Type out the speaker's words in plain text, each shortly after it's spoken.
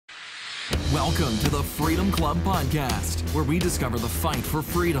Welcome to the Freedom Club Podcast, where we discover the fight for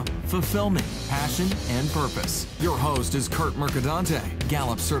freedom, fulfillment, passion, and purpose. Your host is Kurt Mercadante,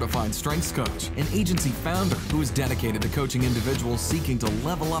 Gallup certified strengths coach, an agency founder who is dedicated to coaching individuals seeking to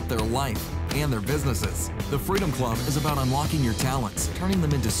level up their life and their businesses. The Freedom Club is about unlocking your talents, turning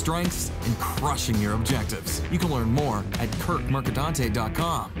them into strengths, and crushing your objectives. You can learn more at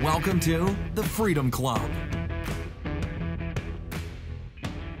kurtmercadante.com. Welcome to the Freedom Club.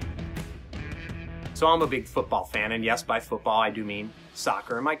 So I'm a big football fan, and yes, by football I do mean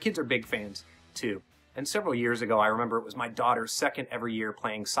soccer, and my kids are big fans too. And several years ago, I remember it was my daughter's second ever year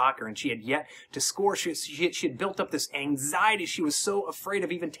playing soccer, and she had yet to score. She had built up this anxiety. She was so afraid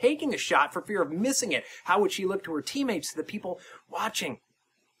of even taking a shot for fear of missing it. How would she look to her teammates, to the people watching?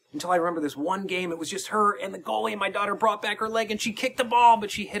 Until I remember this one game, it was just her and the goalie, and my daughter brought back her leg, and she kicked the ball,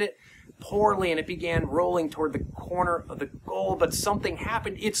 but she hit it poorly, and it began rolling toward the corner of the goal, but something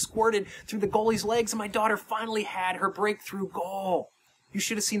happened. It squirted through the goalie's legs, and my daughter finally had her breakthrough goal. You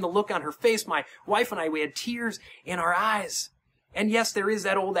should have seen the look on her face. My wife and I, we had tears in our eyes. And yes, there is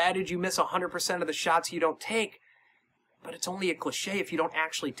that old adage, you miss 100% of the shots you don't take, but it's only a cliche if you don't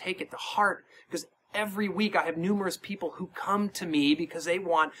actually take it to heart, because every week I have numerous people who come to me because they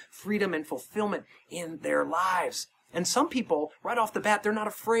want freedom and fulfillment in their lives. And some people, right off the bat, they're not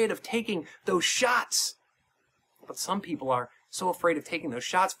afraid of taking those shots. But some people are so afraid of taking those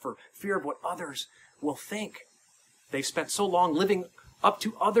shots for fear of what others will think. They've spent so long living up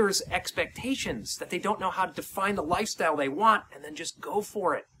to others' expectations that they don't know how to define the lifestyle they want and then just go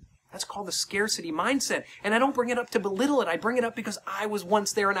for it. That's called the scarcity mindset. And I don't bring it up to belittle it. I bring it up because I was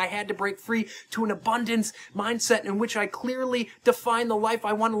once there and I had to break free to an abundance mindset in which I clearly define the life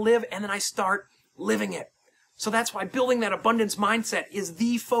I want to live, and then I start living it. So that's why building that abundance mindset is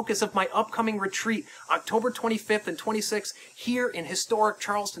the focus of my upcoming retreat, October 25th and 26th, here in historic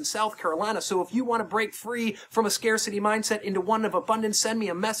Charleston, South Carolina. So if you want to break free from a scarcity mindset into one of abundance, send me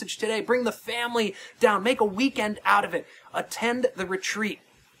a message today. Bring the family down. Make a weekend out of it. Attend the retreat.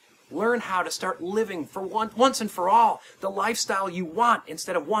 Learn how to start living for once and for all the lifestyle you want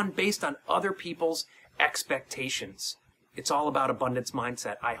instead of one based on other people's expectations. It's all about abundance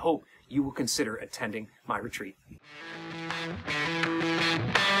mindset. I hope you will consider attending my retreat.